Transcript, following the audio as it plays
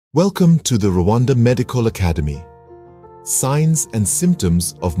Welcome to the Rwanda Medical Academy. Signs and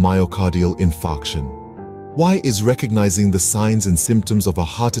symptoms of myocardial infarction. Why is recognizing the signs and symptoms of a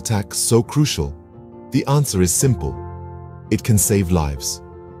heart attack so crucial? The answer is simple. It can save lives.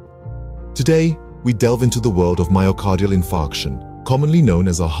 Today, we delve into the world of myocardial infarction, commonly known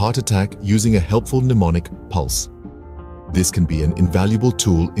as a heart attack, using a helpful mnemonic pulse. This can be an invaluable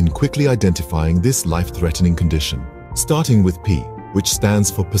tool in quickly identifying this life-threatening condition. Starting with P, which stands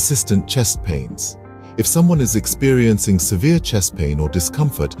for persistent chest pains. If someone is experiencing severe chest pain or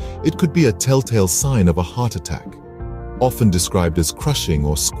discomfort, it could be a telltale sign of a heart attack. Often described as crushing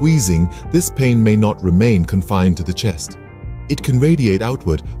or squeezing, this pain may not remain confined to the chest. It can radiate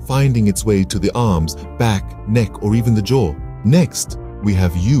outward, finding its way to the arms, back, neck, or even the jaw. Next, we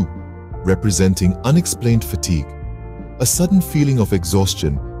have U, representing unexplained fatigue. A sudden feeling of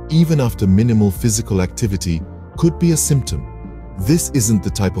exhaustion, even after minimal physical activity, could be a symptom. This isn't the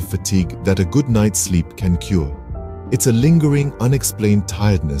type of fatigue that a good night's sleep can cure. It's a lingering, unexplained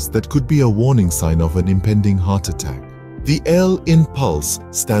tiredness that could be a warning sign of an impending heart attack. The L in pulse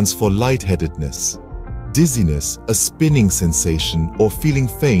stands for lightheadedness. Dizziness, a spinning sensation, or feeling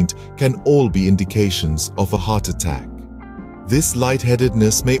faint can all be indications of a heart attack. This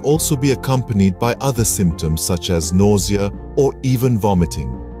lightheadedness may also be accompanied by other symptoms such as nausea or even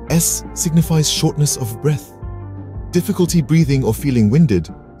vomiting. S signifies shortness of breath. Difficulty breathing or feeling winded,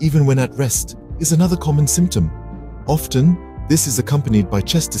 even when at rest, is another common symptom. Often, this is accompanied by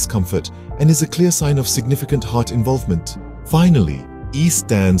chest discomfort and is a clear sign of significant heart involvement. Finally, E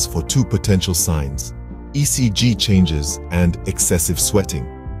stands for two potential signs: ECG changes and excessive sweating.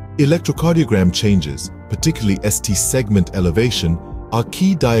 Electrocardiogram changes, particularly ST segment elevation, are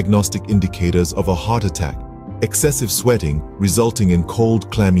key diagnostic indicators of a heart attack. Excessive sweating, resulting in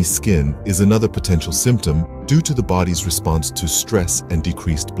cold, clammy skin, is another potential symptom due to the body's response to stress and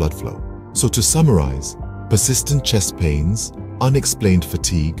decreased blood flow. So to summarize, persistent chest pains, unexplained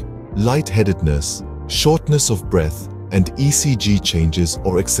fatigue, lightheadedness, shortness of breath, and ECG changes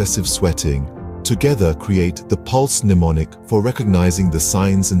or excessive sweating together create the pulse mnemonic for recognizing the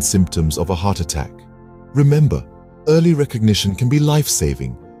signs and symptoms of a heart attack. Remember, early recognition can be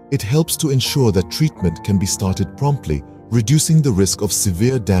life-saving. It helps to ensure that treatment can be started promptly, reducing the risk of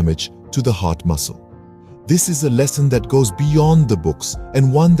severe damage to the heart muscle. This is a lesson that goes beyond the books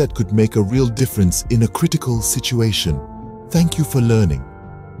and one that could make a real difference in a critical situation. Thank you for learning.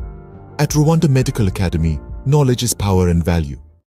 At Rwanda Medical Academy, knowledge is power and value.